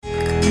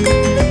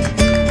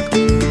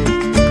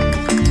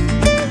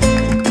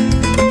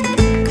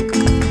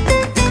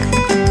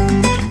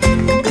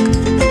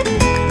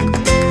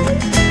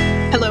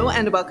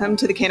welcome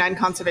to the Canine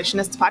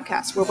Conservationists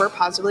podcast, where we're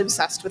positively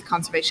obsessed with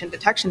conservation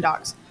detection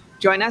dogs.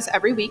 Join us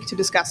every week to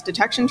discuss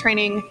detection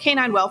training,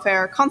 canine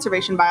welfare,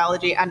 conservation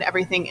biology, and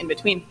everything in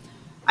between.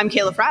 I'm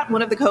Kayla Fratt,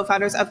 one of the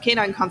co-founders of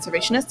Canine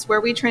Conservationists,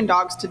 where we train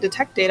dogs to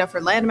detect data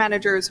for land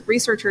managers,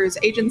 researchers,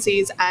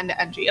 agencies, and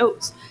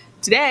NGOs.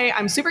 Today,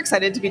 I'm super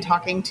excited to be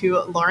talking to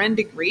Lauren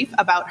DeGreef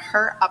about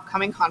her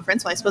upcoming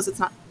conference. Well, I suppose it's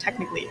not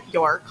technically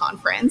your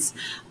conference.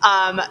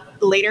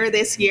 Later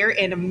this year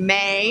in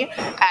May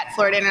at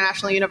Florida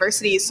International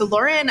University. So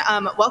Lauren,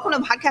 welcome to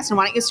the podcast. And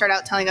why don't you start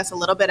out telling us a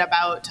little bit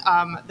about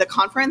the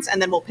conference,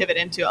 and then we'll pivot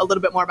into a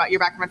little bit more about your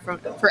background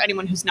for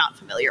anyone who's not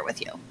familiar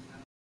with you.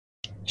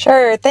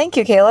 Sure. Thank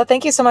you, Kayla.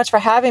 Thank you so much for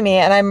having me.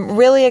 And I'm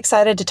really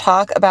excited to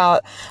talk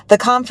about the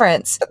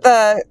conference.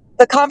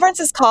 The conference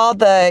is called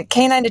the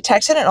Canine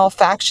Detection and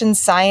Olfaction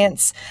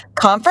Science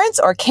Conference,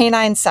 or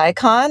Canine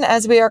SciCon,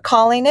 as we are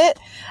calling it.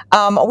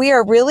 We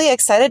are really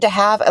excited to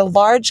have a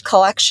large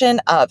collection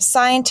of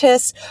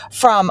scientists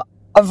from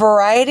a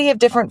variety of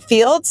different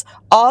fields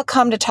all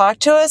come to talk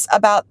to us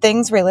about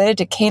things related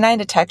to canine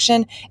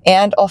detection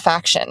and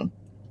olfaction.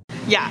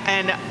 Yeah,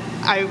 and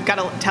I've got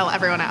to tell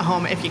everyone at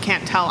home, if you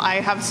can't tell, I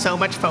have so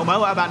much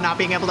FOMO about not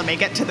being able to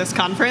make it to this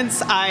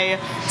conference. I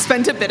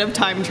spent a bit of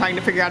time trying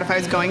to figure out if I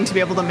was going to be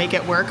able to make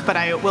it work, but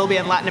I will be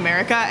in Latin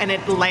America, and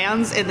it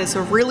lands in this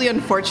really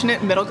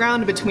unfortunate middle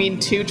ground between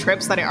two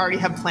trips that I already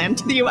have planned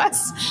to the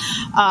U.S.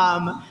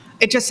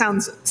 It just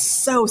sounds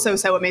so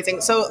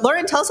amazing. So,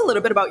 Lauren, tell us a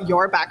little bit about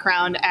your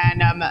background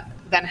and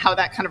then how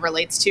that kind of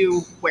relates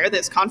to where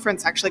this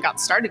conference actually got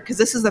started, because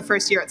this is the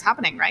first year it's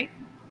happening, right?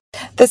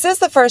 This is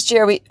the first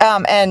year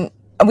and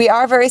we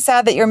are very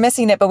sad that you're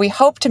missing it, but we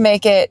hope to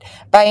make it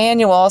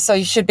biannual. So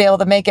you should be able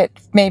to make it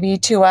maybe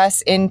to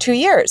us in 2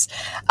 years.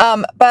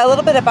 But a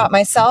little bit about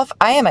myself.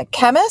 I am a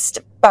chemist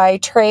by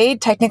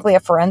trade. Technically a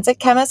forensic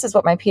chemist is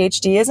what my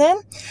PhD is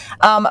in.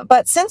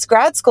 But since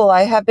grad school,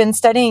 I have been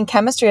studying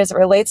chemistry as it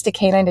relates to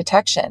canine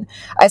detection.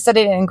 I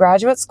studied it in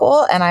graduate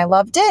school and I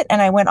loved it.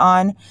 And I went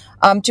on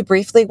to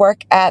briefly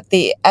work at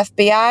the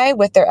FBI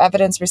with their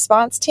evidence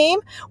response team,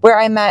 where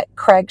I met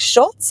Craig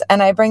Schultz.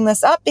 And I bring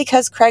this up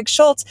because Craig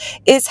Schultz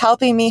is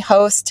helping me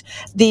host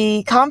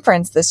the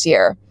conference this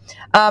year.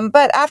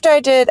 But after I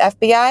did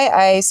FBI,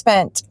 I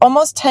spent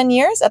almost 10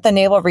 years at the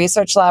Naval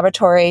Research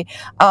Laboratory,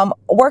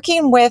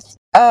 working with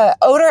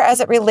odor as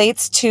it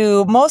relates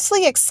to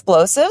mostly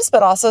explosives,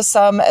 but also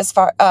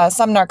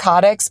some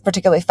narcotics,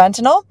 particularly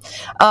fentanyl,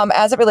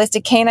 as it relates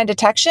to canine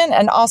detection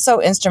and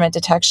also instrument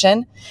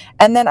detection.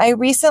 And then I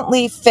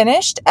recently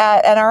finished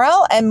at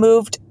NRL and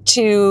moved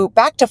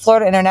back to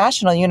Florida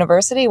International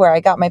University, where I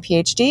got my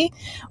PhD,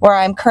 where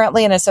I'm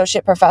currently an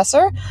associate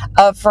professor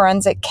of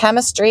forensic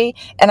chemistry.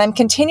 And I'm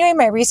continuing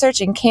my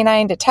research in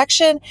canine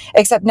detection,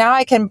 except now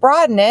I can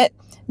broaden it.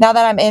 Now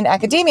that I'm in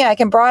academia, I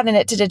can broaden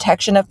it to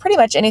detection of pretty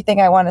much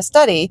anything I want to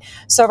study.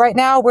 So right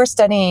now we're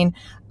studying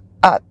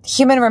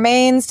human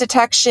remains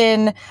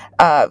detection,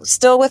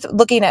 still with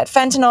looking at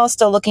fentanyl,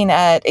 still looking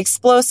at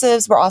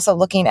explosives. We're also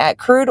looking at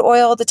crude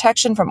oil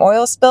detection from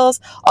oil spills,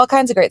 all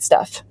kinds of great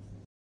stuff.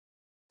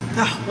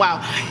 Oh,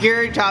 wow.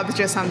 Your job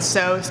just sounds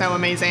so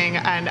amazing.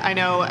 And I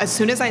know as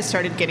soon as I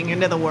started getting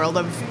into the world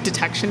of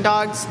detection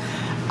dogs,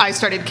 I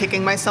started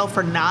kicking myself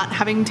for not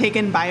having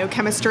taken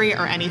biochemistry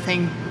or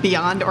anything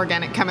beyond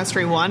organic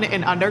chemistry 1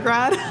 in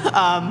undergrad,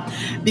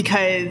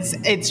 because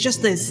it's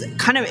just this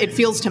kind of, it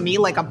feels to me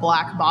like a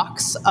black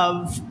box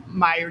of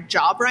my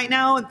job right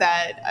now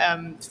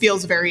that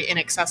feels very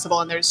inaccessible,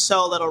 and there's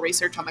so little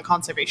research on the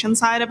conservation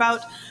side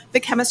about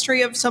the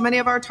chemistry of so many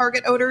of our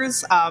target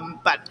odors.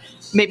 But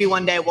maybe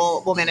one day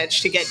we'll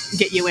manage to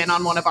get you in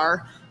on one of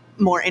our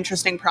more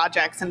interesting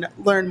projects and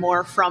learn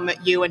more from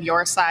you and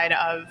your side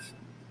of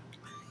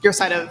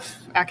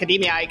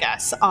academia, I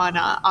guess,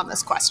 on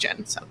this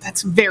question. So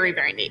that's very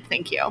neat.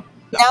 Thank you.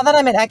 Now that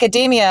I'm in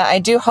academia, I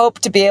do hope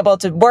to be able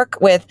to work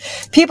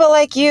with people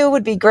like you.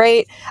 Would be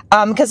great,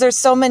 because there's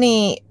so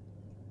many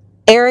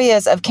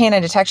areas of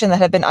canine detection that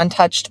have been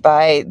untouched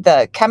by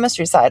the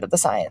chemistry side of the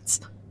science.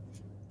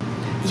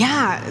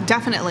 Yeah,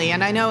 definitely.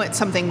 And I know it's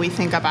something we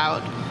think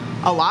about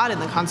a lot in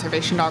the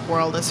conservation dog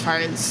world, as far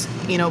as,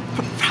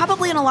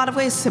 probably in a lot of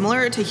ways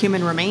similar to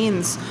human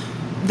remains.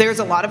 There's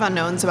a lot of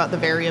unknowns about the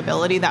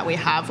variability that we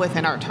have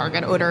within our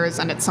target odors,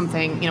 and it's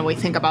something, we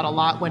think about a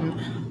lot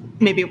when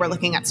maybe we're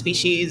looking at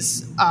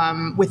species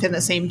within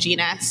the same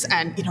genus,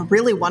 and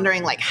really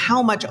wondering like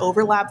how much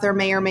overlap there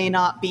may or may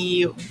not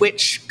be,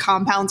 which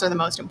compounds are the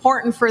most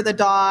important for the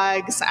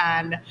dogs,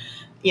 and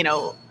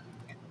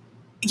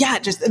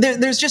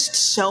there's just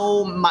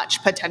so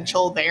much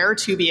potential there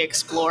to be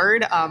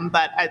explored,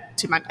 but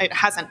it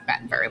hasn't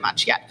been very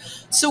much yet.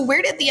 So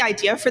where did the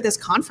idea for this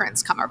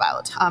conference come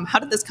about? How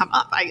did this come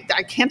up?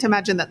 I can't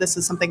imagine that this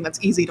is something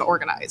that's easy to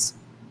organize.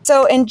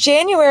 So in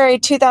January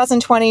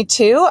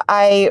 2022,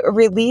 I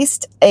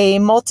released a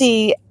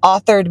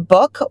multi-authored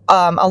book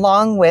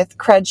along with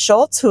Craig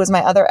Schultz, who is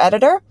my other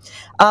editor,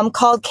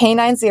 called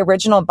Canines, the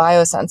Original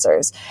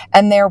Biosensors.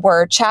 And there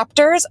were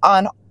chapters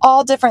on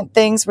all different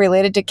things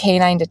related to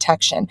canine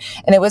detection.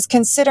 And it was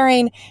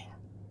considering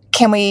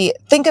can we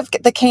think of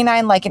the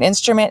canine like an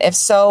instrument? If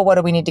so, what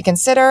do we need to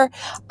consider?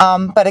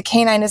 But a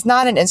canine is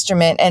not an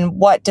instrument, and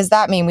what does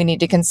that mean we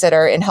need to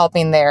consider in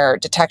helping their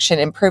detection,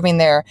 improving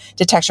their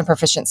detection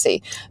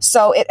proficiency?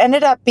 So it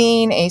ended up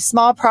being a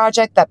small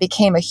project that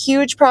became a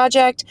huge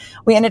project.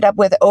 We ended up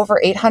with over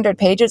 800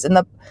 pages in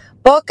the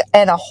book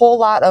and a whole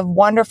lot of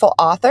wonderful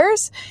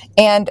authors.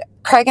 And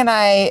Craig and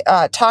I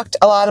talked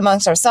a lot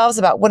amongst ourselves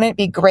about wouldn't it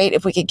be great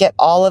if we could get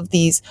all of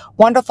these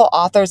wonderful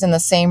authors in the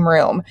same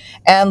room?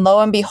 And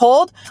lo and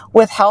behold,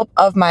 with help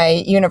of my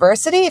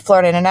university,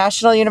 Florida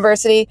International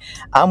University,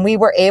 we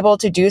were able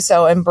to do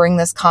so and bring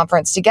this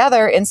conference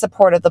together in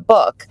support of the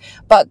book.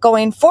 But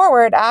going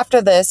forward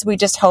after this, we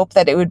just hope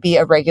that it would be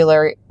a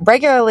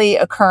regularly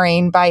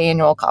occurring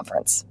biannual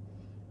conference.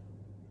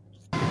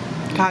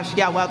 Gosh,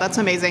 yeah, wow, that's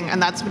amazing. And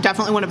that's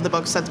definitely one of the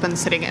books that's been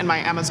sitting in my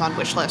Amazon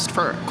wish list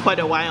for quite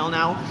a while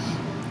now.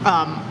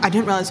 I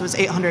didn't realize it was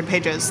 800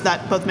 pages.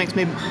 That both makes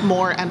me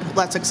more and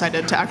less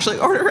excited to actually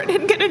order it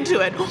and get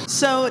into it.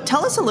 So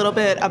tell us a little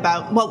bit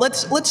about, well,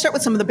 let's start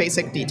with some of the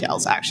basic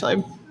details,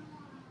 actually.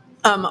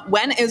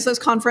 When is this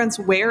conference?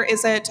 Where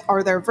is it?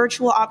 Are there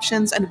virtual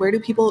options? And where do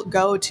people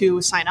go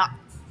to sign up?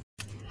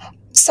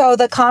 So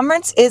the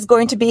conference is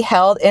going to be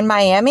held in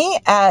Miami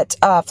at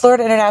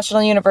Florida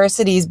International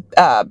University's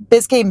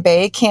Biscayne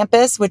Bay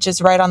campus, which is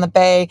right on the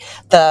bay.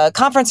 The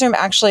conference room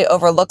actually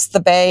overlooks the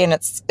bay, and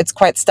it's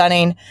quite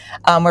stunning.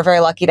 We're very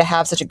lucky to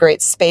have such a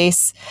great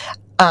space.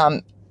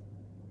 And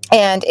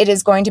it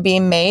is going to be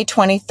May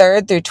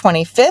 23rd through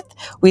 25th.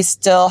 We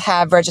still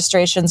have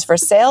registrations for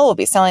sale. We'll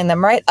be selling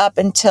them right up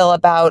until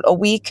about a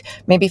week,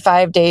 maybe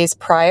 5 days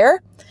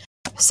prior.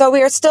 So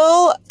we are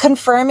still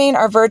confirming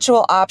our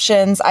virtual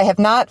options. I have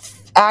not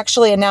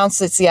actually announced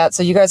this yet,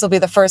 so you guys will be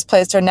the first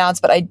place to announce,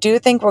 but I do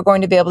think we're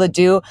going to be able to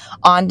do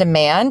on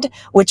demand,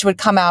 which would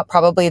come out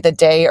probably the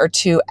day or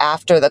two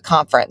after the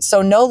conference.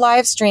 So no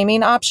live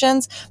streaming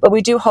options, but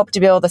we do hope to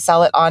be able to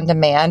sell it on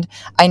demand.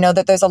 I know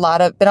that there's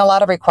been a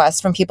lot of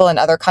requests from people in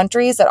other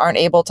countries that aren't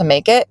able to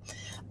make it.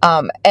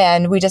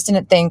 And we just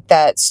didn't think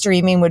that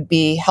streaming would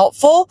be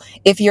helpful.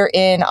 If you're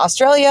in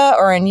Australia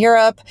or in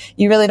Europe,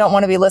 you really don't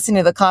want to be listening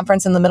to the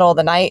conference in the middle of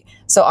the night.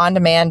 So on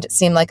demand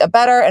seemed like a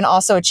better and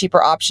also a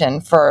cheaper option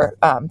for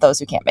those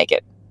who can't make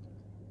it.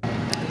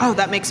 Oh,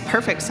 that makes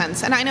perfect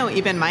sense. And I know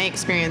even my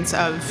experience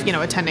of,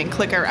 attending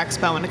Clicker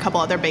Expo and a couple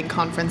other big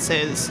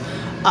conferences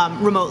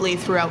remotely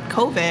throughout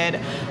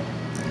COVID,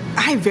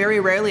 I very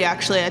rarely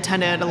actually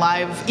attended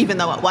live, even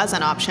though it was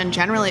an option.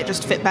 Generally, it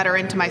just fit better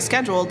into my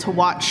schedule to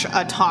watch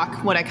a talk.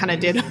 What I kind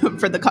of did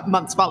for the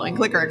months following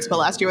Clicker Expo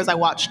last year was I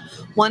watched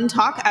one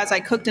talk as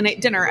I cooked and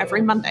ate dinner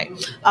every Monday.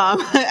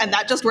 And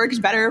that just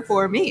worked better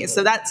for me.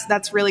 So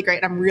that's really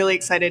great. I'm really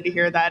excited to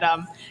hear that,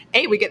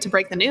 A, we get to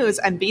break the news,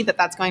 and B,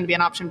 that's going to be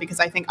an option, because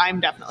I think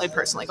I'm definitely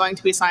personally going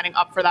to be signing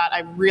up for that.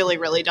 I really,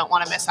 really don't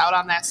want to miss out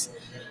on this.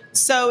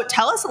 So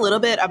tell us a little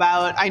bit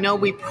about, I know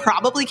we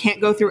probably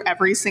can't go through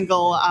every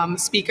single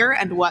speaker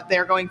and what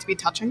they're going to be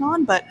touching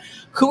on, but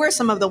who are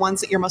some of the ones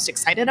that you're most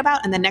excited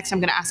about? And then next I'm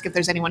going to ask if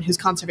there's anyone who's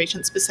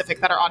conservation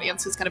specific that our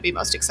audience is going to be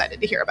most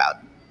excited to hear about.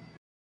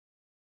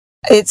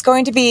 It's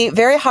going to be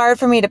very hard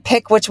for me to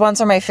pick which ones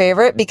are my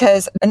favorite,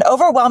 because an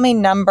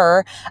overwhelming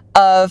number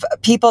of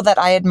people that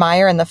I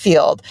admire in the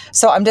field.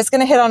 So I'm just going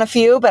to hit on a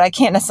few, but I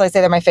can't necessarily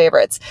say they're my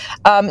favorites.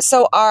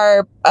 So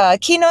our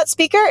keynote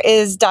speaker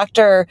is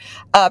Dr.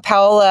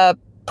 Paola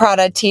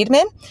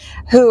Prada-Tiedemann,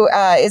 who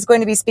is going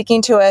to be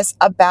speaking to us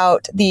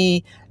about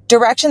the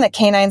direction that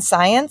canine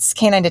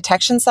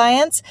detection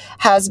science,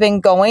 has been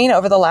going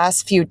over the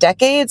last few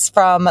decades,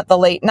 from the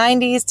late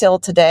 90s till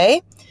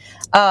today.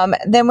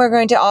 Then we're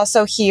going to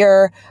also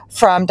hear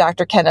from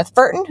Dr. Kenneth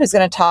Furton, who's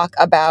going to talk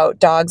about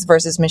dogs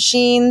versus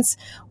machines.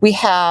 We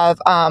have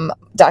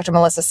Dr.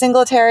 Melissa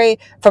Singletary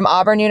from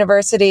Auburn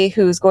University,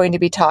 who's going to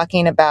be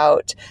talking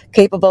about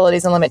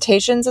capabilities and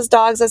limitations as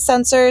dogs as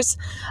sensors.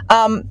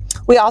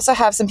 We also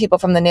have some people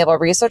from the Naval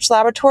Research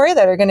Laboratory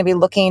that are going to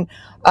be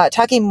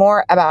talking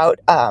more about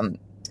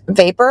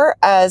vapor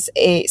as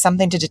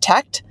something to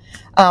detect.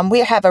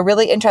 We have a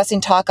really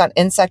interesting talk on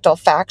insect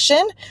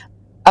olfaction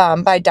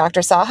by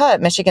Dr. Saha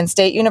at Michigan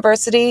State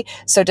University.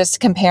 So just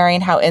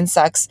comparing how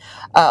insects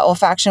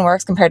olfaction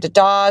works compared to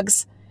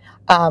dogs.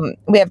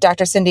 We have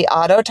Dr. Cindy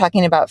Otto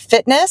talking about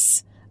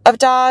fitness of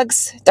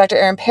dogs. Dr.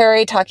 Erin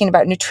Perry talking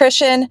about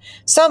nutrition.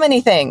 So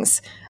many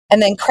things.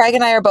 And then Craig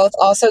and I are both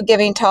also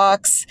giving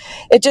talks.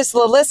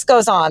 The list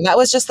goes on. That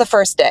was just the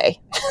first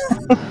day.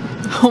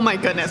 Oh my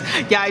goodness.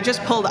 Yeah, I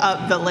just pulled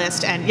up the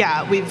list, and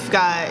yeah, you've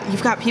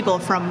got people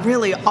from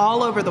really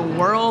all over the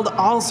world,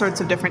 all sorts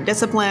of different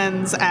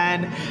disciplines,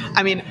 and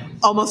I mean,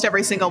 almost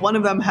every single one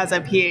of them has a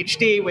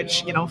PhD,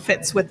 which,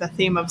 fits with the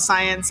theme of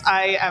science.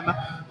 I am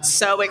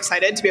so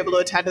excited to be able to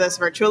attend this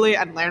virtually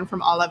and learn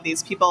from all of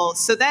these people.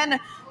 So then,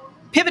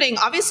 pivoting,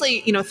 obviously,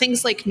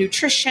 things like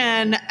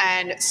nutrition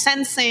and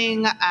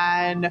sensing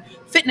and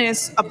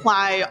fitness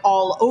apply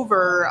all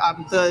over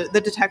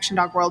the detection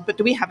dog world. But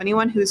do we have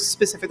anyone who's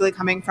specifically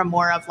coming from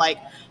more of like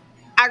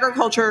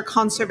agriculture,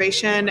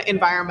 conservation,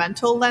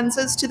 environmental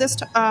lenses to this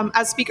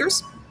as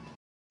speakers?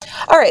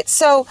 All right,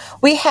 so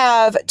we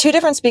have two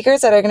different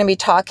speakers that are going to be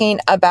talking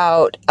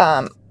about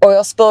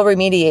oil spill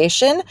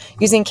remediation,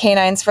 using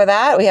canines for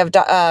that. We have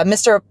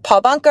Mr. Paul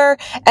Bunker,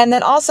 and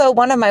then also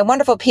one of my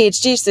wonderful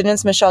PhD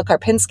students, Michelle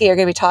Karpinski, are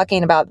going to be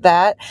talking about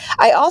that.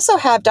 I also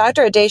have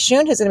Dr. Ade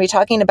Shun, who's going to be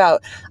talking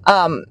about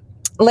landmine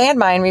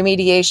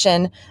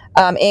remediation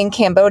in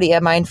Cambodia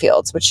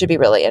minefields, which should be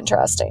really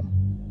interesting.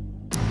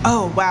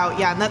 Oh, wow.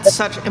 Yeah, and that's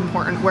such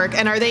important work.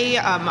 And are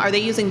they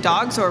using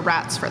dogs or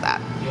rats for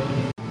that?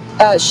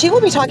 She will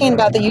be talking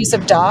about the use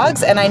of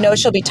dogs, and I know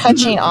she'll be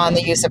touching on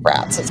the use of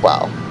rats as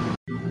well.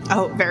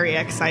 Oh, very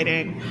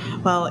exciting.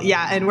 Well,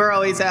 yeah, and we're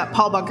always,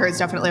 Paul Bunker is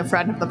definitely a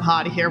friend of the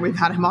pod here. We've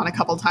had him on a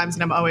couple times,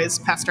 and I'm always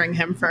pestering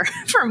him for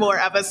more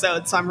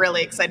episodes, so I'm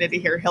really excited to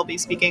hear he'll be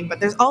speaking. But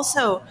there's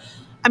also,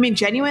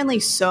 genuinely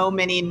so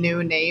many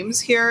new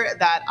names here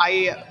that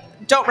I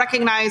don't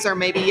recognize, or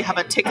maybe have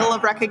a tickle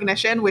of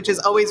recognition, which is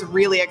always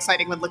really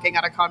exciting when looking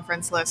at a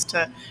conference list,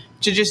 to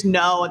just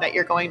know that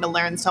you're going to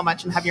learn so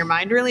much and have your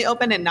mind really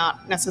open, and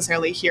not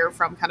necessarily hear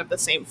from kind of the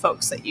same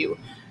folks that you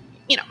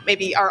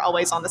maybe are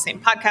always on the same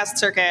podcast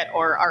circuit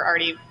or are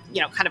already,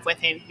 kind of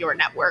within your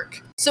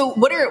network. So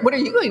what are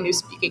you going to be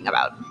speaking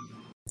about?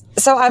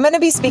 So I'm going to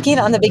be speaking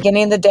on the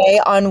beginning of the day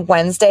on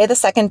Wednesday, the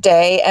second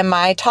day, and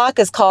my talk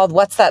is called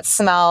What's That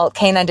Smell?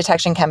 Canine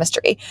Detection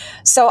Chemistry.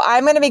 So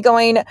I'm going to be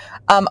going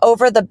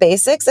over the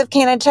basics of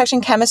canine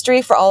detection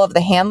chemistry for all of the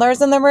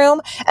handlers in the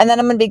room, and then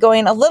I'm going to be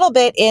going a little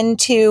bit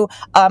into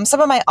some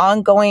of my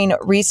ongoing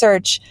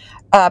research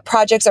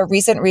projects or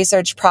recent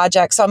research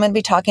projects. So I'm going to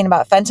be talking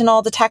about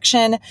fentanyl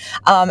detection,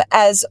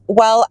 as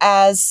well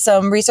as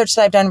some research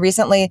that I've done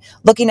recently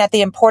looking at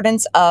the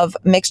importance of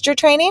mixture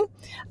training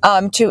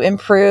to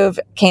improve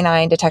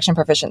canine detection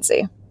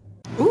proficiency.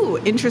 Ooh,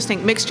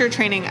 interesting. Mixture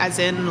training as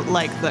in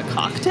like the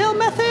cocktail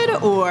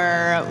method,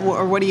 or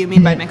what do you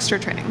mean by mixture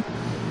training?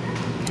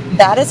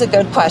 That is a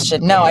good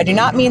question. No, I do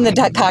not mean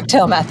the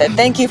cocktail method.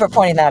 Thank you for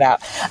pointing that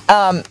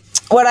out.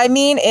 What I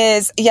mean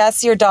is,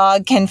 yes, your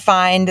dog can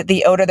find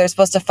the odor they're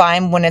supposed to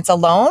find when it's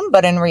alone,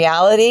 but in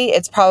reality,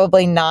 it's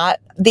probably not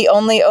the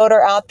only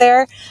odor out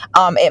there.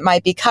 It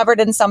might be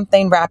covered in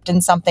something, wrapped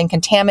in something,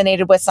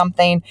 contaminated with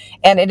something,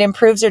 and it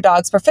improves your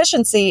dog's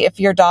proficiency if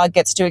your dog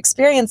gets to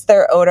experience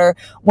their odor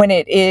when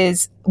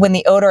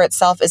the odor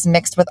itself is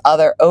mixed with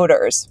other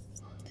odors.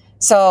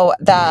 So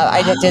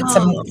I did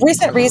some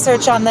recent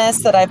research on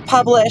this that I've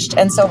published,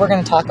 and so we're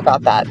going to talk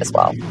about that as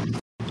well.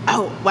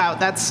 Oh, wow,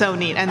 that's so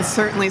neat, and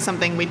certainly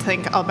something we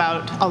think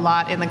about a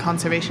lot in the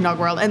conservation dog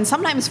world, and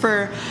sometimes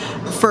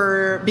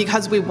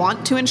because we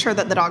want to ensure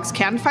that the dogs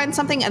can find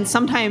something, and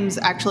sometimes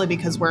actually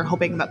because we're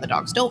hoping that the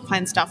dogs don't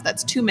find stuff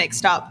that's too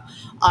mixed up,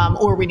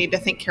 or we need to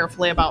think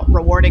carefully about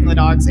rewarding the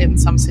dogs in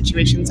some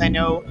situations. I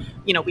know,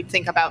 we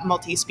think about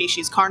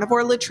multi-species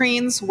carnivore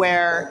latrines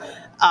where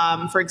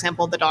for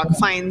example, the dog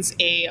finds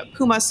a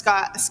puma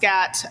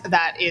scat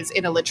that is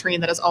in a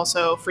latrine that is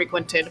also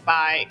frequented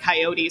by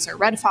coyotes or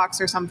red fox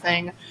or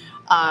something.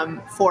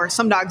 For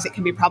some dogs, it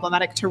can be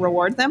problematic to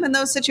reward them in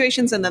those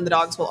situations, and then the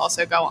dogs will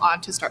also go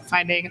on to start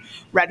finding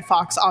red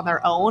fox on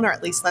their own, or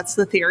at least that's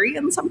the theory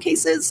in some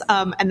cases.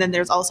 And then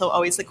there's also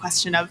always the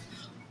question of,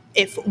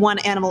 if one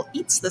animal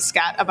eats the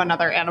scat of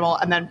another animal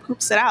and then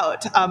poops it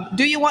out,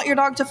 do you want your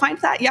dog to find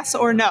that? Yes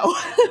or no?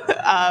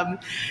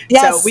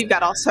 Yes. So we've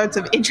got all sorts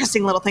of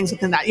interesting little things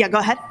within that. Yeah, go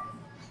ahead.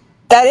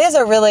 Those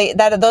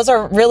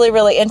are really,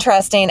 really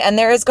interesting. And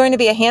there is going to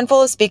be a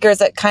handful of speakers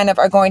that kind of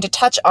are going to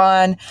touch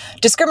on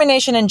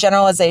discrimination and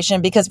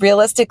generalization, because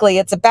realistically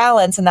it's a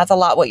balance. And that's a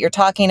lot what you're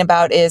talking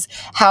about, is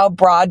how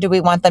broad do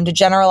we want them to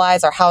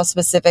generalize, or how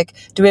specific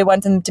do we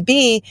want them to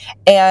be?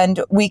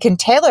 And we can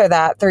tailor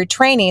that through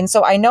training.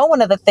 So I know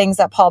one of the things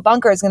that Paul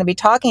Bunker is going to be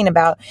talking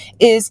about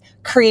is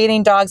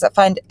creating dogs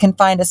that can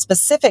find a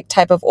specific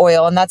type of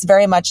oil. And that's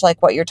very much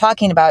like what you're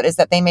talking about, is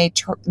that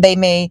they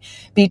may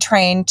be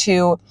trained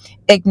to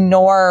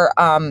ignore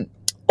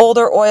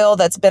older oil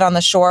that's been on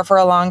the shore for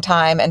a long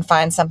time and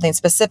find something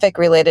specific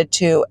related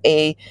to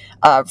a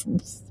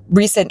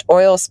recent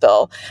oil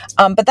spill.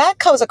 But that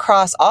goes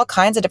across all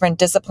kinds of different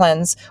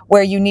disciplines,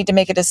 where you need to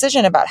make a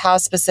decision about how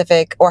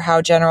specific or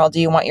how general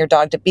do you want your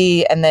dog to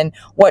be, and then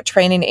what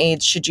training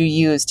aids should you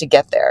use to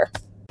get there.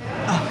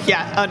 Oh,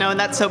 yeah. Oh, no, and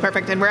that's so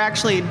perfect. And we're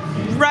actually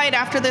right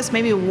after this,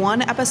 maybe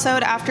one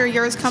episode after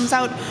yours comes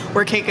out,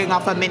 we're kicking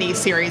off a mini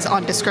series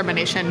on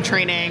discrimination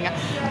training,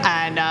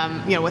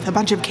 and with a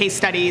bunch of case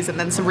studies and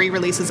then some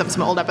re-releases of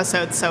some old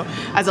episodes. So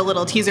as a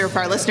little teaser for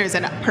our listeners,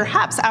 and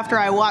perhaps after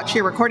I watch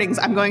your recordings,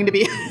 I'm going to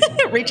be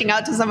reaching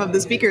out to some of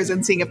the speakers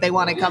and seeing if they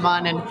want to come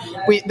on. And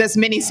this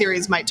mini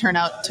series might turn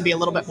out to be a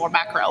little bit more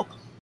macro.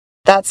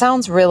 That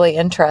sounds really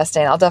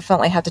interesting. I'll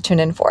definitely have to tune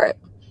in for it.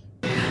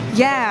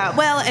 Yeah,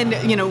 well, and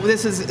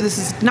this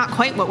is not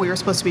quite what we were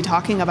supposed to be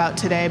talking about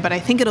today, but I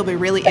think it'll be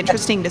really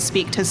interesting to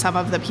speak to some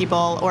of the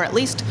people, or at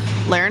least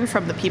learn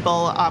from the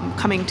people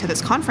coming to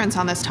this conference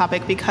on this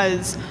topic,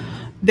 because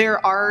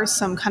there are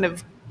some kind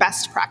of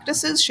best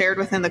practices shared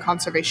within the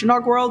conservation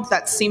dog world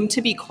that seem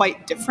to be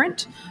quite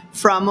different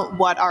from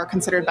what are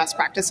considered best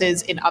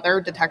practices in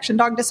other detection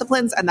dog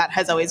disciplines. And that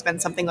has always been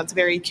something that's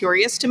very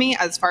curious to me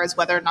as far as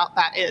whether or not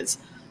that is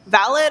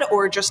valid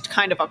or just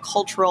kind of a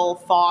cultural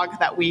fog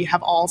that we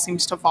have all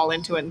seemed to fall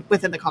into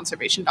within the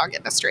conservation dog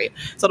industry.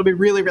 So it'll be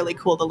really, really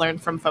cool to learn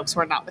from folks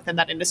who are not within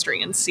that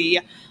industry and see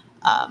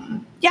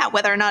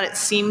whether or not it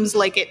seems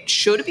like it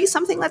should be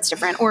something that's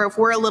different, or if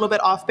we're a little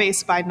bit off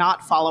base by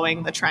not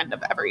following the trend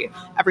of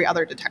every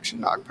other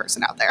detection dog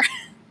person out there.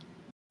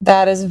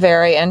 That is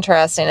very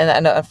interesting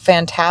and a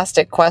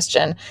fantastic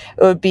question.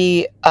 It would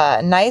be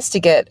nice to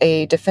get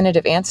a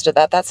definitive answer to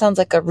that. That sounds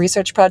like a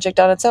research project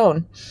on its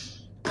own.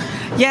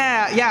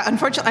 Yeah.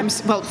 Unfortunately,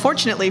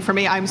 fortunately for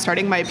me, I'm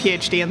starting my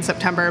PhD in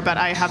September, but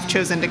I have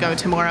chosen to go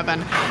to more of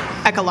an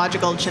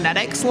ecological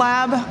genetics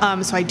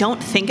lab. So I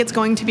don't think it's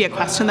going to be a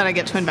question that I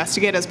get to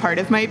investigate as part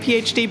of my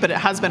PhD, but it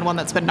has been one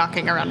that's been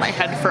knocking around my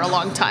head for a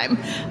long time.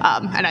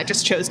 And I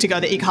just chose to go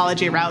the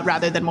ecology route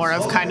rather than more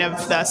of kind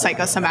of the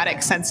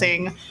psychosomatic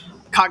sensing,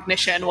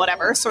 cognition,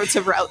 whatever sorts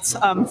of routes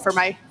for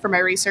my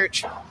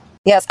research.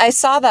 Yes, I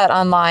saw that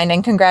online,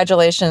 and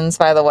congratulations,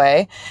 by the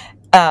way.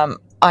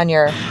 On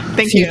your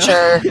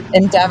future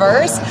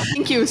endeavors.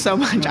 Thank you so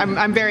much.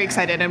 I'm very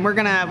excited, and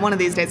one of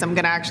these days I'm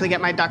gonna actually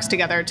get my ducks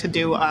together to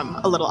do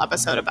a little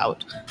episode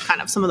about kind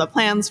of some of the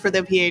plans for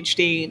the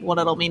PhD, what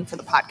it'll mean for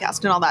the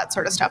podcast, and all that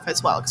sort of stuff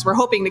as well. Because we're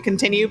hoping to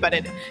continue, but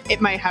it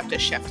might have to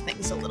shift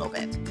things a little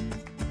bit.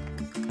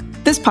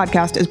 This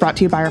podcast is brought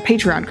to you by our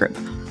Patreon group.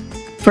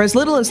 For as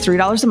little as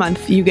 $3 a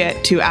month, you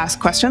get to ask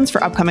questions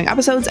for upcoming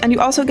episodes, and you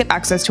also get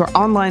access to our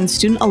online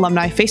student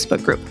alumni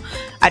Facebook group.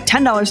 At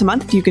 $10 a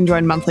month, you can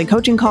join monthly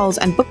coaching calls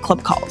and book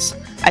club calls.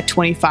 At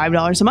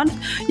 $25 a month,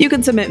 you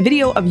can submit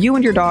video of you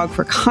and your dog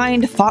for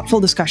kind, thoughtful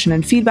discussion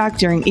and feedback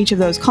during each of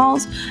those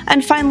calls.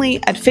 And finally,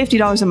 at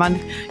 $50 a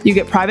month, you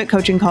get private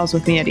coaching calls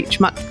with me at each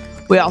month.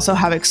 We also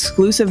have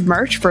exclusive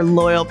merch for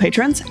loyal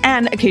patrons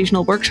and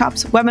occasional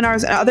workshops,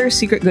 webinars, and other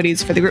secret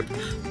goodies for the group.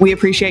 We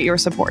appreciate your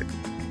support.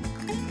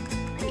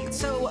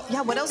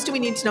 What else do we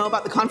need to know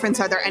about the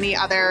conference? Are there any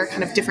other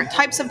kind of different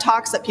types of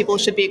talks that people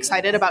should be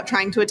excited about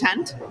trying to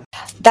attend?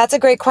 That's a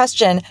great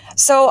question.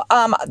 So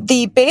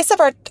the base of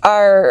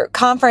our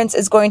conference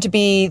is going to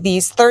be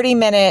these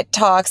 30-minute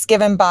talks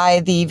given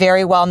by the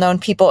very well-known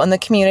people in the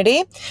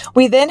community.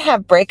 We then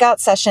have breakout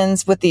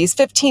sessions with these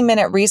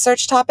 15-minute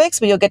research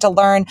topics where you'll get to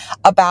learn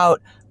about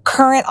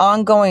current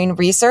ongoing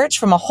research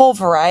from a whole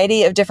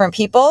variety of different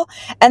people.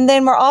 And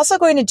then we're also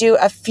going to do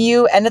a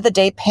few end of the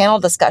day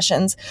panel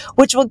discussions,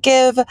 which will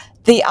give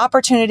the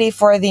opportunity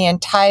for the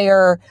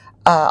entire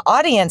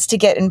audience to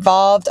get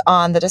involved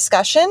on the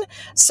discussion.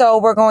 So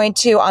we're going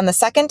to, on the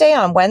second day,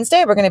 on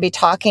Wednesday, we're going to be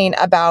talking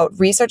about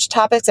research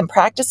topics and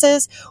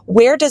practices.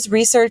 Where does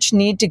research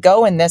need to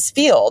go in this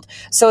field?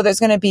 So there's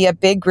going to be a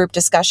big group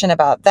discussion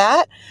about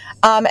that.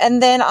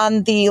 And then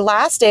on the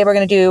last day, we're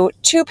going to do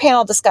 2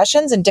 panel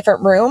discussions in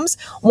different rooms.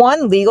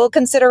 One, legal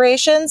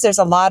considerations. There's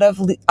a lot of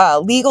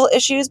legal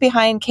issues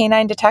behind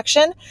canine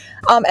detection,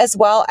 as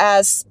well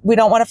as we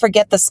don't want to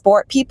forget the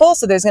sport people.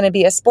 So there's going to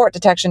be a sport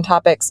detection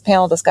topics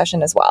panel discussion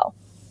as well.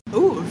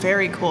 Ooh,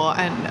 very cool,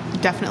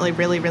 and definitely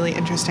really, really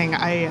interesting.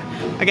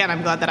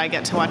 I'm glad that I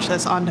get to watch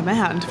this on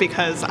demand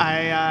because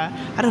I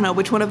don't know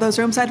which one of those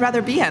rooms I'd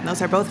rather be in.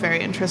 Those are both very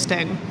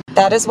interesting.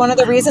 That is one of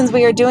the reasons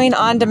we are doing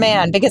on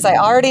demand, because I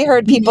already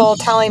heard people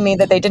telling me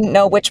that they didn't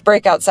know which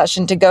breakout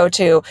session to go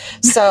to.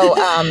 So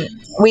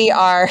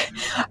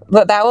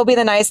but that will be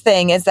the nice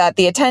thing, is that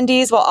the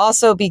attendees will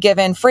also be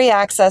given free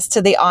access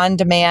to the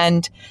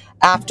on-demand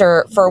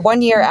for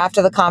 1 year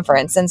after the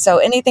conference. And so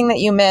anything that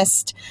you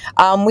missed,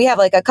 we have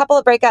like a couple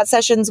of breakout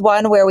sessions,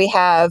 one where we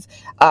have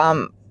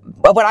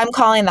what I'm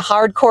calling the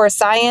hardcore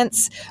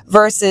science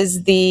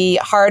versus the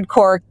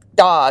hardcore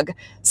dog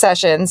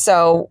session.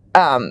 So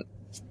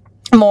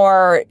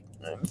more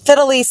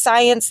fiddly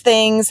science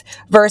things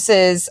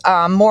versus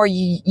more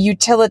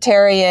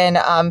utilitarian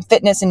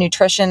fitness and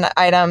nutrition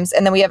items.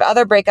 And then we have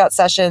other breakout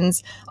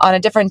sessions on a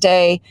different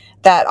day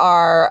that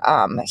are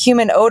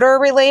human odor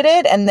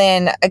related and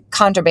then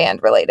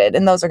contraband related.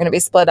 And those are going to be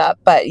split up.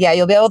 But yeah,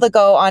 you'll be able to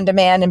go on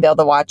demand and be able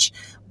to watch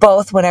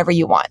both whenever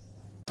you want.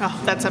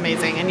 Oh, that's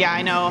amazing. And yeah,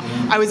 I know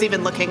I was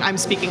even looking, I'm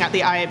speaking at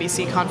the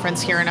IABC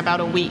conference here in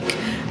about a week.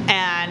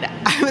 And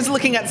I was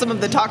looking at some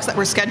of the talks that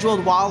were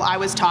scheduled while I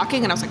was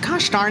talking, and I was like,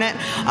 gosh darn it.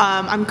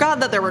 I'm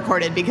glad that they're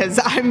recorded because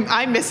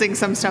I'm missing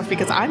some stuff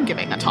because I'm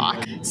giving a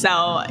talk.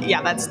 So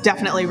yeah, that's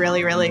definitely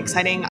really, really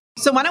exciting.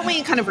 So why don't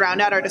we kind of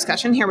round out our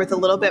discussion here with a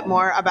little bit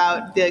more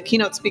about the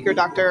keynote speaker,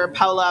 Dr.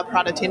 Paula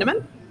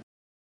Prada-Tiedemann.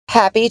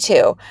 Happy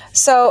to.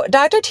 So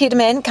Dr.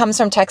 Tiedemann comes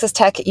from Texas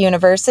Tech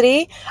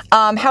University.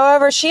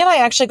 However, she and I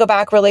actually go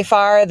back really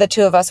far. The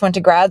two of us went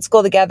to grad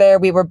school together.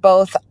 We were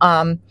both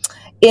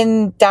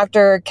in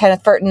Dr.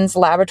 Kenneth Furton's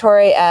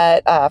laboratory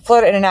at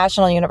Florida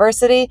International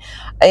University,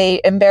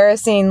 a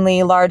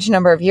embarrassingly large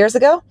number of years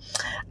ago.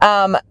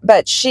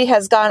 But she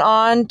has gone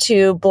on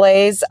to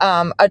blaze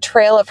a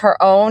trail of her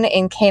own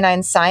in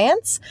canine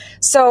science.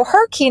 So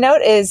her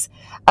keynote is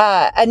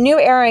a new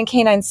era in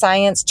canine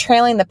science,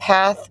 trailing the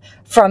path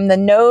from the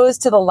nose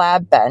to the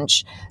lab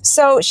bench.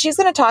 So she's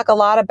going to talk a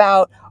lot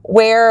about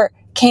where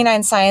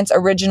canine science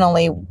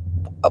originally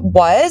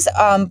was.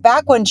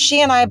 Back when she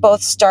and I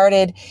both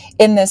started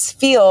in this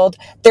field,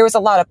 there was a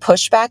lot of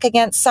pushback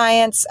against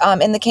science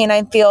in the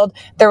canine field.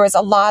 There was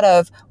a lot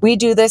of, we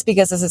do this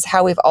because this is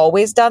how we've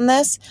always done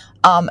this,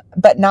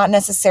 but not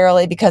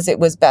necessarily because it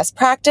was best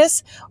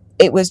practice.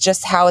 It was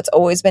just how it's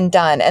always been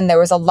done. And there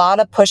was a lot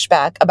of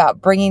pushback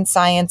about bringing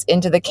science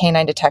into the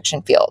canine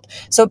detection field.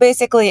 So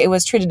basically, it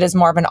was treated as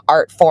more of an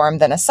art form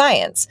than a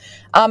science.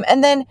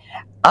 And then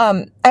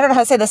I don't know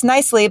how to say this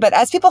nicely, but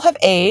as people have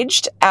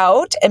aged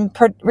out and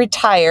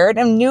retired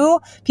and new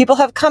people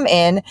have come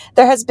in,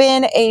 there has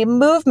been a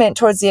movement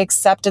towards the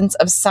acceptance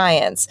of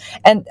science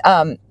and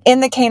in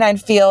the canine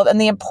field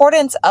and the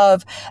importance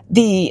of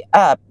the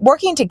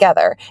working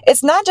together.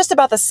 It's not just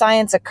about the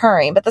science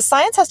occurring, but the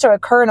science has to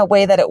occur in a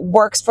way that it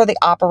works for the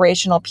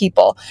operational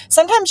people.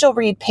 Sometimes you'll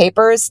read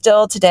papers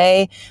still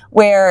today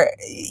where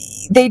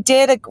they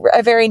did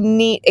a very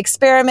neat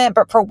experiment,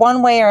 but for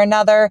one way or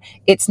another,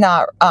 it's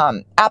not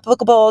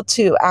applicable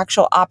to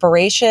actual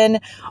operation,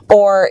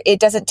 or it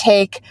doesn't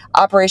take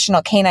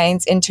operational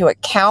canines into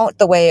account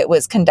the way it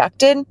was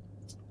conducted.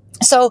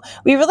 So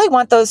we really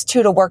want those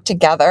two to work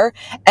together.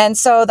 And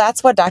so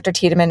that's what Dr.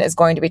 Tiedemann is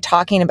going to be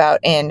talking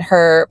about in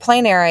her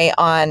plenary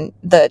on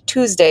the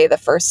Tuesday, the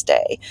first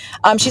day.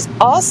 She's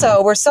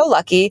also, we're so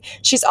lucky,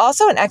 she's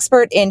also an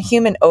expert in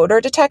human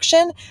odor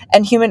detection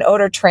and human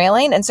odor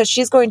trailing. And so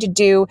she's going to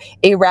do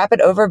a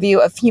rapid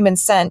overview of human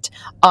scent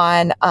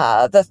on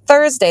the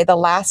Thursday, the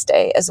last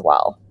day as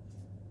well.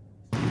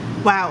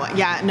 Wow.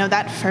 Yeah. No,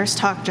 that first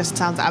talk just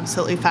sounds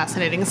absolutely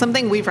fascinating. It's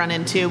something we've run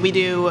into. We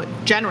do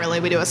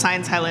a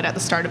science highlight at the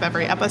start of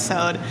every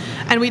episode.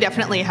 And we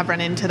definitely have run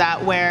into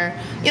that where,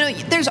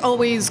 there's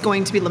always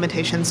going to be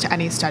limitations to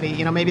any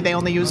study. Maybe they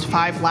only used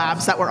 5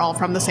 labs that were all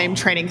from the same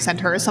training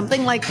center or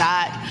something like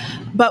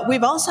that. But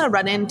we've also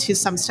run into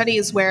some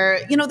studies where,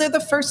 they're the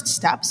first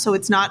step. So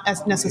it's not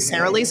as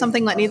necessarily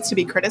something that needs to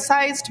be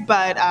criticized,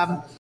 but,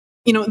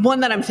 one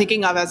that I'm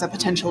thinking of as a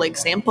potential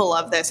example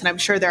of this, and I'm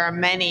sure there are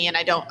many, and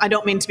I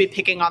don't mean to be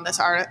picking on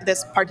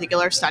this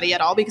particular study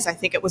at all, because I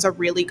think it was a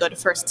really good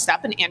first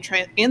step in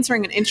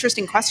answering an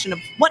interesting question of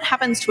what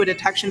happens to a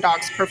detection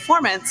dog's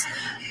performance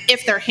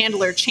if their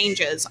handler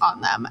changes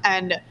on them.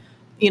 And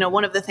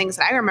one of the things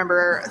that I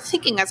remember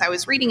thinking as I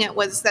was reading it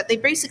was that they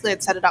basically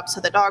had set it up so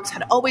the dogs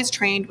had always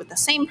trained with the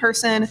same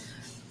person.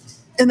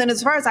 And then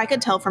as far as I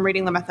could tell from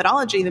reading the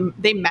methodology,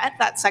 they met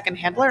that second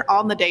handler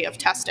on the day of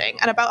testing.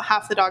 And about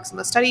half the dogs in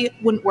the study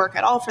wouldn't work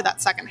at all for that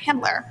second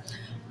handler.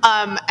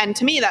 And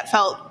to me, that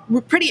felt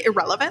pretty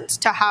irrelevant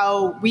to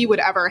how we would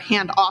ever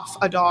hand off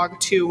a dog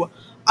to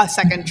a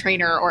second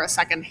trainer or a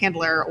second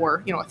handler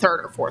or, a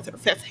third or fourth or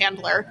fifth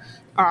handler.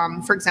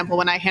 For example,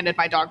 when I handed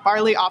my dog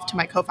Barley off to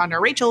my co-founder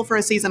Rachel for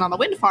a season on the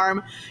wind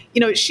farm,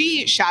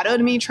 she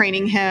shadowed me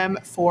training him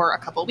for a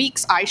couple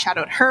weeks. I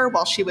shadowed her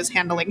while she was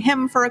handling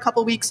him for a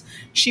couple weeks.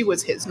 She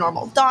was his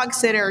normal dog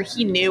sitter.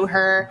 He knew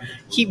her.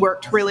 He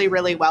worked really,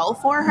 really well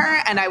for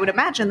her. And I would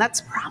imagine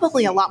that's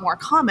probably a lot more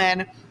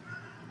common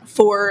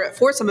for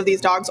some of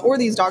these dogs, or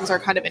these dogs are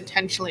kind of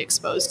intentionally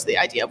exposed to the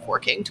idea of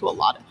working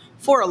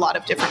for a lot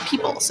of different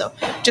people. So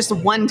just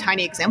one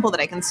tiny example that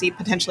I can see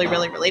potentially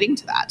really relating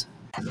to that.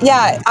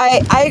 Yeah,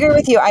 I agree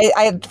with you.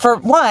 I for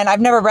one, I've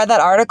never read that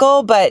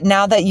article, but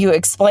now that you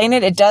explain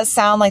it, it does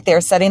sound like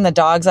they're setting the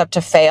dogs up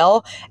to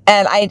fail.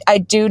 And I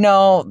do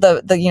know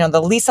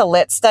the Lisa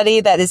Litt study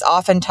that is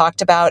often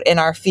talked about in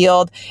our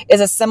field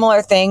is a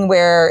similar thing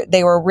where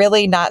they were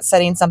really not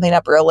setting something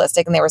up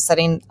realistic and they were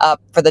setting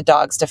up for the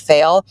dogs to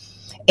fail.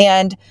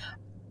 And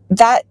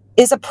that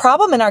is a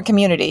problem in our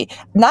community.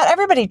 Not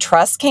everybody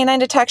trusts canine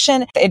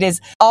detection. It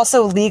is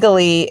also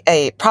legally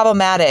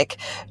problematic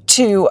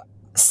to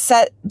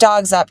set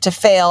dogs up to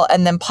fail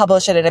and then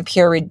publish it in a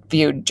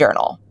peer-reviewed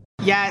journal.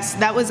 Yes,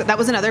 that was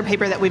another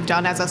paper that we've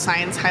done as a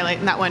science highlight,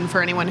 and that one,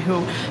 for anyone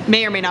who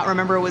may or may not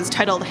remember, was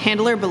titled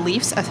 "Handler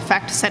Beliefs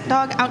Affect Scent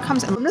Dog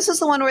Outcomes." And this is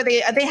the one where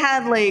they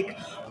had like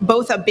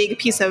both a big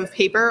piece of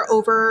paper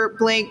over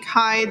blank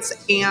hides,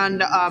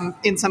 and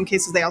in some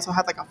cases they also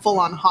had like a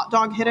full-on hot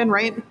dog hidden,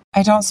 right?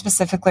 I don't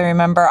specifically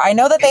remember. I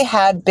know that they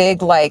had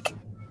big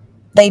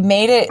they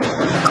made it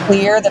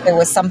clear that there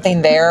was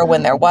something there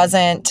when there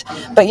wasn't.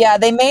 But yeah,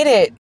 they made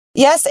it.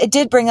 Yes, it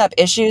did bring up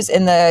issues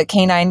in the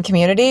canine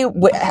community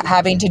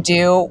having to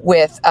do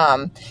with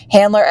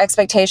handler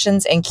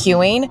expectations and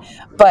cueing,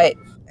 but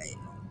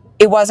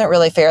it wasn't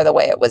really fair the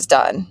way it was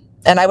done.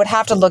 And I would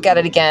have to look at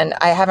it again.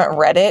 I haven't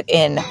read it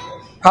in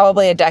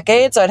probably a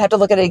decade, so I'd have to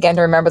look at it again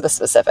to remember the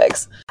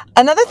specifics.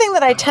 Another thing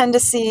that I tend to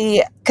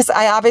see, because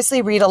I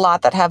obviously read a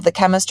lot that have the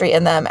chemistry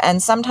in them,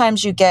 and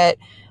sometimes you get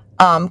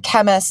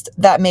chemists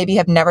that maybe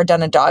have never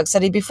done a dog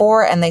study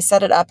before, and they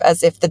set it up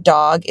as if the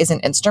dog is an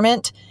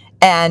instrument,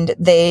 and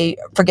they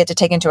forget to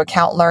take into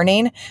account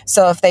learning.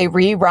 So if they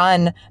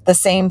rerun the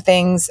same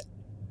things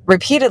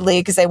repeatedly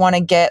because they want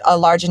to get a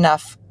large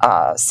enough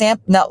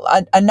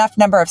enough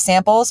number of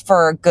samples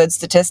for good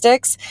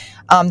statistics,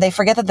 they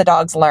forget that the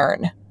dogs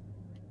learn.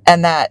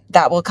 And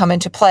that will come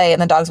into play,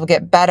 and the dogs will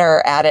get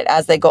better at it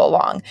as they go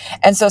along.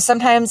 And so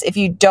sometimes if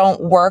you don't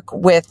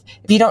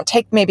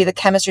take maybe the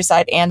chemistry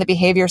side and the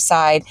behavior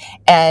side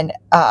and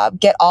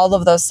get all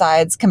of those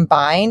sides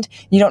combined,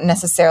 you don't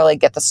necessarily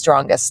get the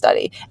strongest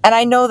study. And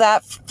I know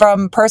that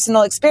from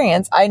personal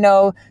experience. I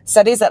know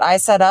studies that I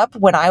set up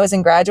when I was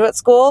in graduate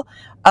school.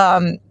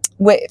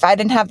 If I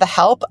didn't have the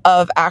help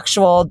of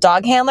actual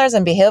dog handlers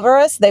and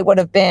behaviorists, they would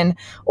have been,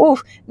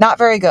 not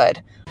very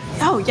good.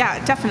 Oh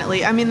yeah,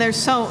 definitely. I mean, there's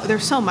so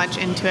much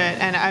into it,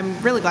 and I'm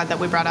really glad that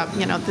we brought up,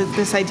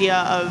 this idea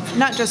of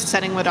not just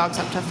setting the dogs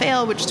up to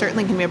fail, which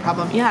certainly can be a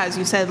problem. Yeah, as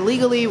you said,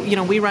 legally,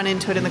 we run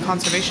into it in the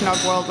conservation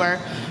dog world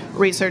where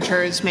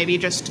researchers maybe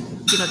just,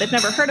 they've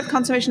never heard of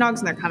conservation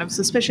dogs and they're kind of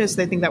suspicious.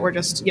 They think that we're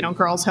just,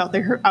 girls out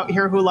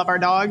here who love our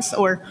dogs,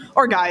 or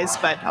guys,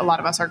 but a lot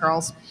of us are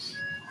girls.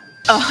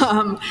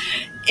 Having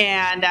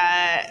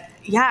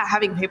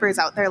papers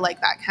out there like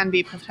that can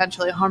be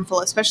potentially harmful,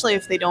 especially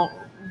if they don't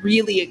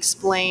really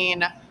explain,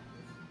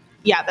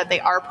 that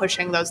they are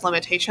pushing those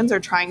limitations or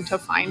trying to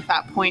find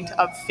that point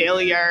of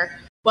failure.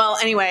 Well,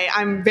 anyway,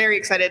 I'm very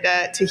excited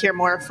to hear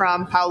more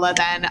from Paula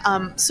then.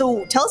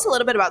 So tell us a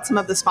little bit about some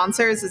of the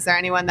sponsors. Is there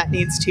anyone that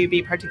needs to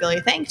be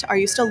particularly thanked? Are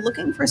you still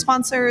looking for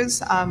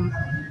sponsors?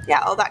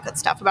 All that good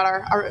stuff about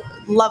our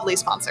lovely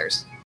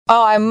sponsors.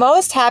 Oh, I'm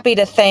most happy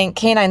to thank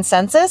Canine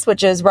Census,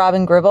 which is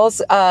Robin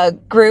Gribble's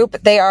group.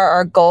 They are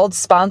our gold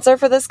sponsor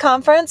for this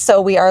conference,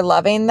 so we are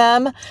loving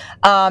them.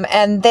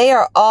 And they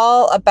are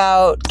all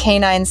about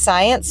canine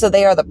science, so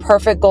they are the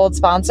perfect gold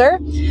sponsor.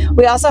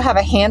 We also have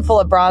a handful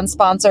of bronze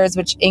sponsors,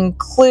 which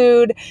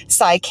include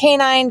Sci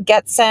Canine,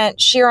 Get Scent,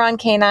 Chiron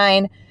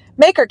Canine,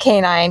 Maker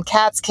Canine,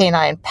 Cats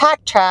Canine,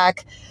 Pack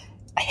Track,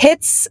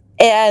 HITS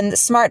and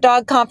Smart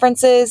Dog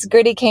Conferences,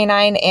 Gritty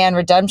Canine, and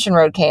Redemption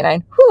Road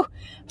Canine. Whew.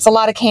 It's a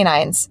lot of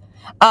canines.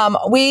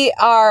 We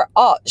are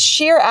all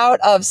sheer out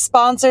of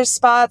sponsor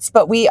spots,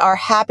 but we are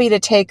happy to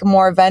take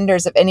more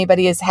vendors if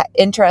anybody is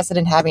interested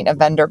in having a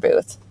vendor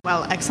booth.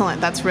 Well,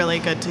 excellent. That's really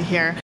good to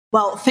hear.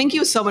 Well, thank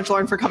you so much,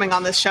 Lauren, for coming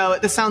on this show.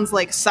 This sounds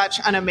like such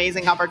an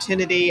amazing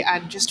opportunity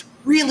and just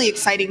really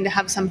exciting to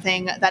have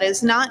something that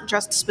is not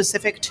just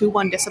specific to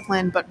one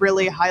discipline, but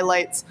really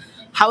highlights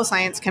how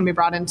science can be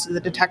brought into the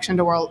detection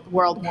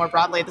world more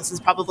broadly. This is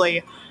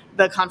probably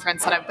the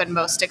conference that I've been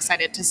most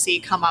excited to see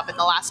come up in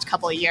the last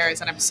couple of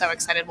years, and I'm so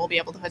excited we'll be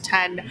able to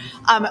attend.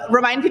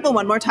 Remind people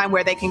one more time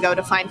where they can go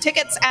to find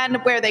tickets and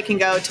where they can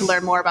go to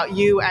learn more about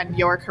you and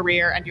your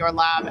career and your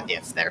lab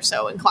if they're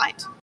so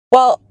inclined.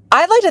 Well,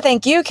 I'd like to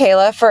thank you,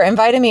 Kayla, for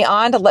inviting me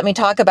on to let me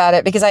talk about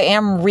it because I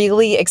am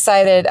really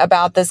excited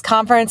about this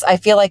conference. I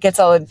feel like it's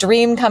a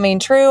dream coming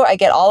true. I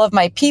get all of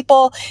my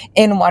people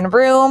in one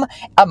room,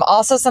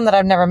 also some that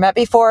I've never met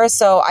before.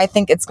 So I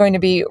think it's going to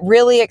be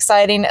really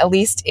exciting, at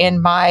least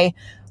in my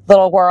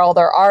little world,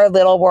 or our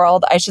little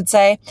world, I should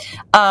say.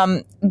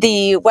 The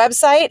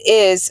website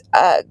is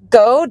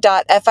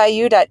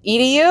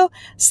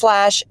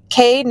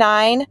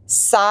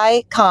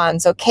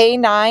go.fiu.edu/K9SciCon. So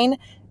K9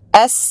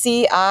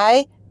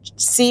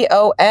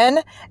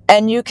 SCICON,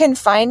 and you can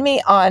find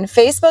me on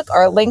Facebook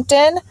or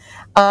LinkedIn,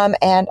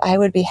 and I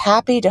would be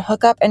happy to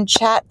hook up and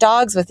chat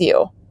dogs with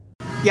you.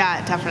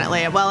 Yeah,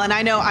 definitely. Well, and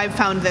I know I've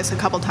found this a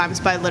couple times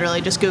by literally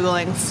just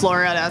Googling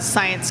Florida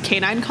Science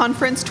Canine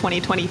Conference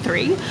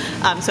 2023.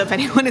 So if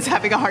anyone is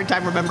having a hard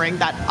time remembering,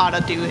 that ought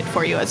to do it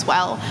for you as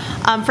well.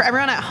 For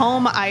everyone at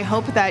home, I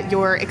hope that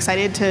you're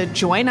excited to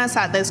join us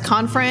at this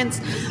conference.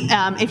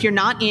 If you're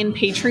not in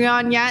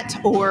Patreon yet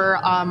or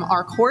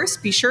our course,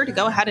 be sure to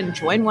go ahead and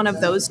join one of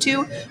those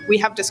two. We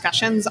have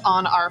discussions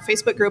on our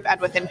Facebook group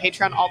and within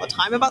Patreon all the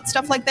time about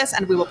stuff like this,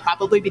 and we will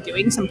probably be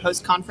doing some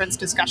post-conference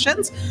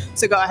discussions.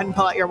 So go ahead and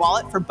pull out your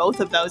wallet for both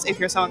of those if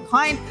you're so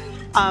inclined.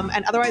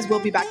 And otherwise, we'll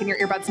be back in your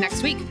earbuds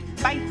next week.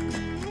 Bye.